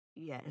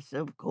Yes,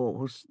 of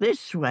course.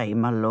 This way,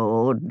 my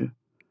lord.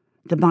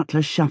 The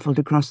butler shuffled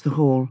across the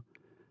hall.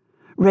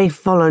 Rafe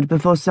followed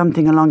before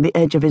something along the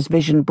edge of his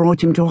vision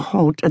brought him to a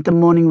halt at the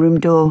morning room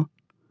door.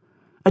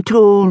 A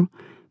tall,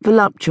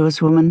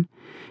 voluptuous woman,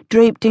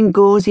 draped in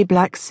gauzy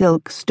black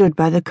silk, stood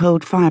by the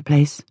cold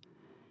fireplace.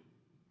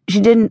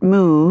 She didn't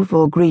move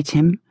or greet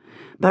him,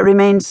 but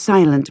remained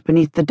silent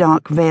beneath the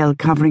dark veil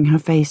covering her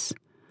face.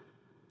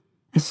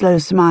 A slow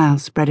smile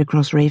spread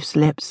across Rafe's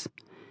lips.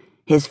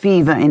 His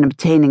fever in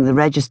obtaining the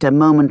register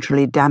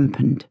momentarily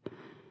dampened.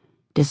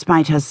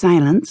 Despite her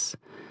silence,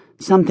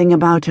 something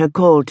about her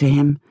called to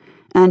him,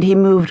 and he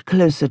moved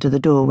closer to the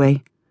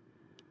doorway.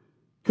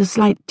 The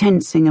slight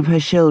tensing of her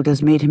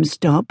shoulders made him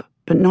stop,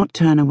 but not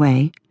turn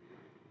away.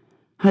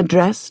 Her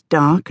dress,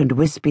 dark and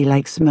wispy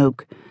like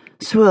smoke,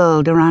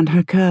 swirled around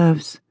her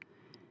curves.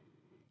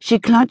 She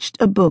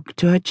clutched a book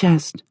to her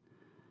chest.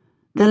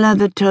 The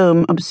leather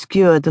tome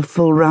obscured the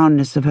full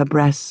roundness of her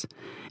breasts,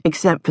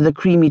 except for the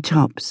creamy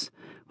tops,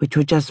 which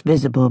were just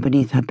visible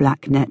beneath her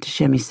black net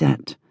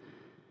chemisette.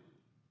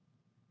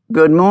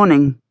 "Good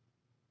morning."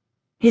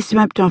 He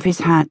swept off his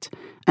hat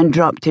and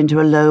dropped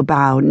into a low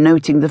bow,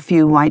 noting the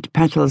few white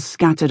petals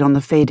scattered on the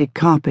faded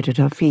carpet at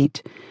her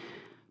feet,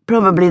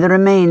 probably the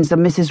remains of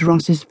Mrs.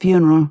 Ross's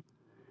funeral.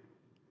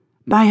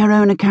 By her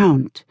own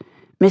account,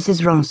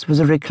 Mrs. Ross was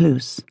a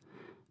recluse,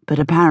 but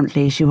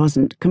apparently she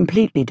wasn't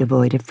completely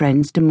devoid of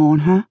friends to mourn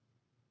her.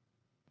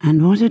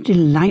 And what a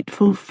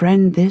delightful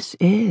friend this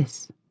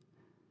is.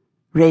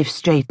 Rafe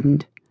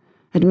straightened,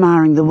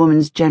 admiring the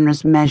woman's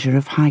generous measure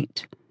of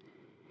height.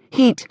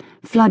 Heat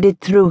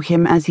flooded through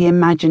him as he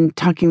imagined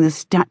tucking the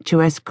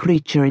statuesque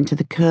creature into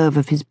the curve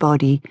of his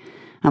body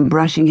and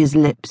brushing his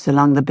lips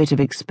along the bit of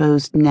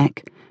exposed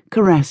neck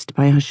caressed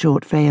by her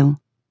short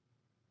veil.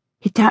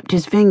 He tapped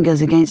his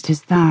fingers against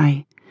his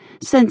thigh,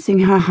 sensing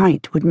her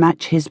height would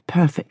match his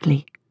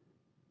perfectly,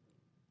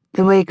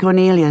 the way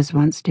Cornelia's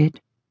once did.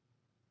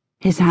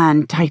 His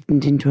hand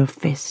tightened into a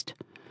fist,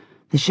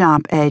 the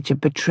sharp edge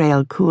of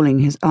betrayal cooling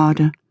his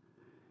ardor.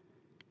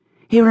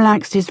 He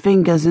relaxed his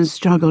fingers and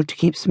struggled to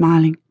keep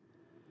smiling.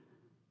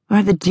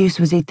 Why the deuce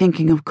was he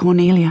thinking of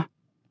Cornelia?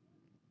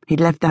 He'd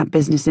left that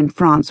business in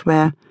France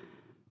where,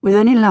 with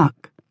any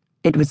luck,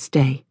 it would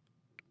stay.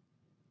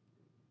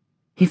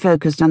 He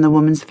focused on the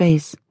woman's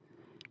face,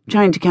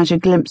 trying to catch a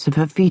glimpse of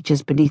her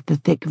features beneath the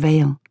thick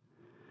veil.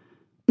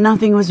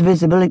 Nothing was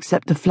visible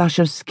except the flush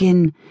of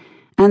skin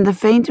and the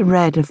faint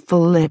red of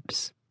full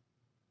lips.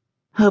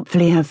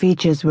 Hopefully her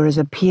features were as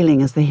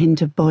appealing as the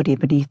hint of body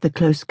beneath the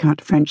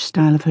close-cut French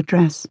style of her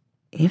dress.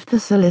 If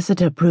the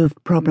solicitor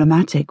proved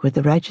problematic with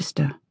the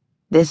register,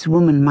 this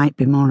woman might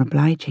be more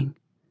obliging.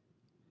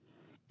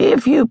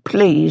 "If you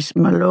please,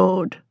 my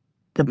lord,"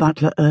 the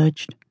butler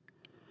urged.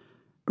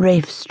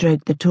 Rafe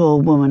stroked the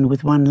tall woman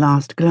with one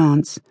last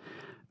glance,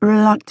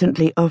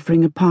 reluctantly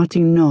offering a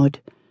parting nod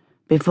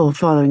before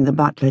following the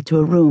butler to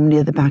a room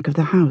near the back of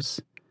the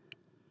house.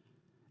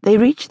 They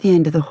reached the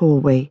end of the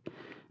hallway,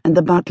 and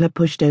the butler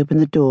pushed open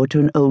the door to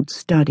an old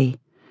study,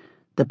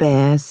 the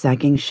bare,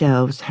 sagging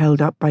shelves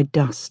held up by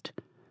dust.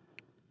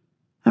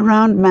 A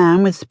round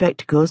man with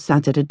spectacles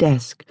sat at a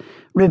desk,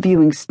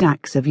 reviewing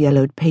stacks of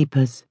yellowed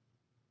papers.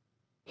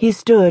 He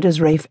stood as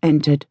Rafe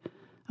entered,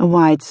 a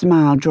wide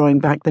smile drawing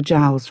back the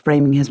jowls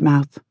framing his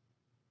mouth.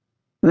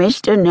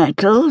 "Mr.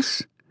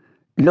 Nettles?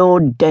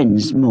 Lord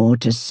Densmore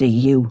to see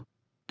you,"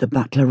 the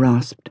butler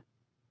rasped.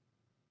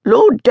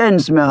 "Lord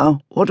Densmore,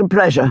 what a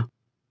pleasure."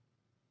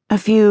 A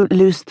few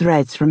loose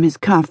threads from his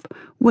cuff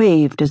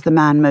waved as the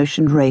man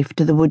motioned Rafe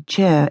to the wood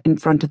chair in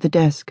front of the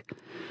desk.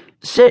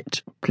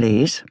 "Sit,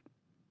 please."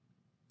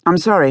 "I'm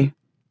sorry.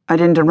 I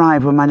didn't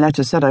arrive when my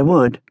letter said I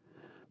would,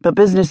 but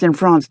business in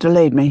France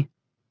delayed me."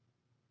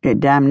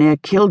 "It damn near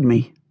killed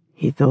me,"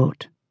 he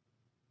thought.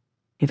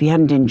 If he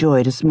hadn't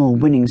enjoyed a small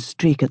winning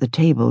streak at the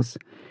tables,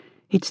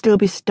 he'd still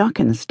be stuck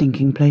in the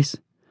stinking place.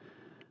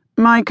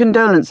 "My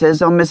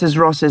condolences on Mrs.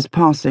 Ross's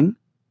passing."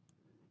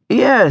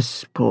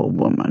 "Yes, poor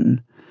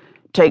woman.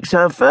 Takes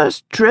her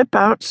first trip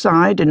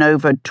outside in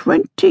over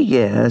 20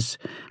 years,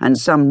 and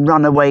some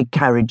runaway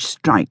carriage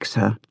strikes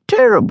her.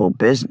 Terrible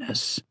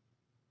business."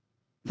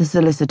 The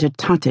solicitor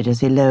tutted as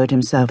he lowered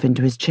himself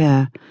into his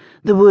chair,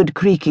 the wood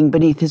creaking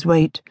beneath his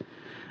weight.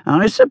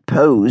 "I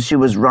suppose she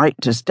was right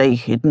to stay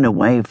hidden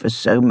away for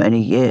so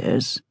many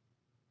years."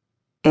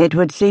 It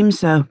would seem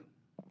so.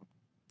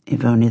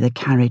 If only the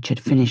carriage had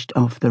finished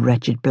off the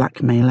wretched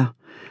blackmailer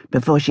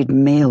before she'd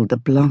mailed the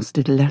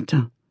blasted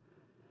letter.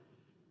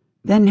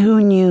 Then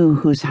who knew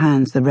whose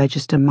hands the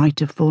register might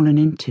have fallen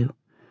into?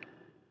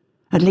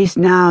 At least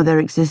now there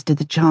existed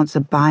the chance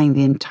of buying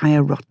the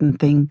entire rotten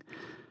thing,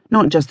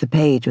 not just the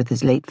page with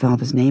his late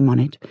father's name on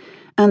it,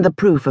 and the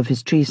proof of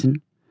his treason.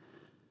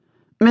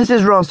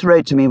 "Mrs. Ross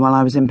wrote to me while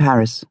I was in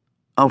Paris,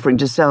 offering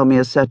to sell me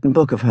a certain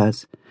book of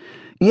hers."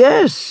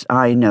 "Yes,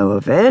 I know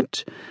of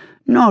it.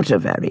 Not a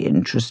very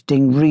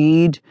interesting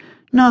read.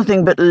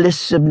 Nothing but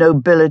lists of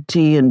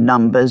nobility and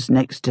numbers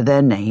next to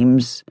their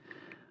names.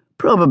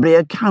 Probably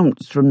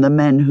accounts from the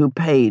men who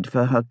paid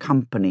for her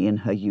company in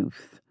her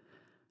youth.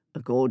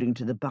 According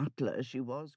to the butler, she was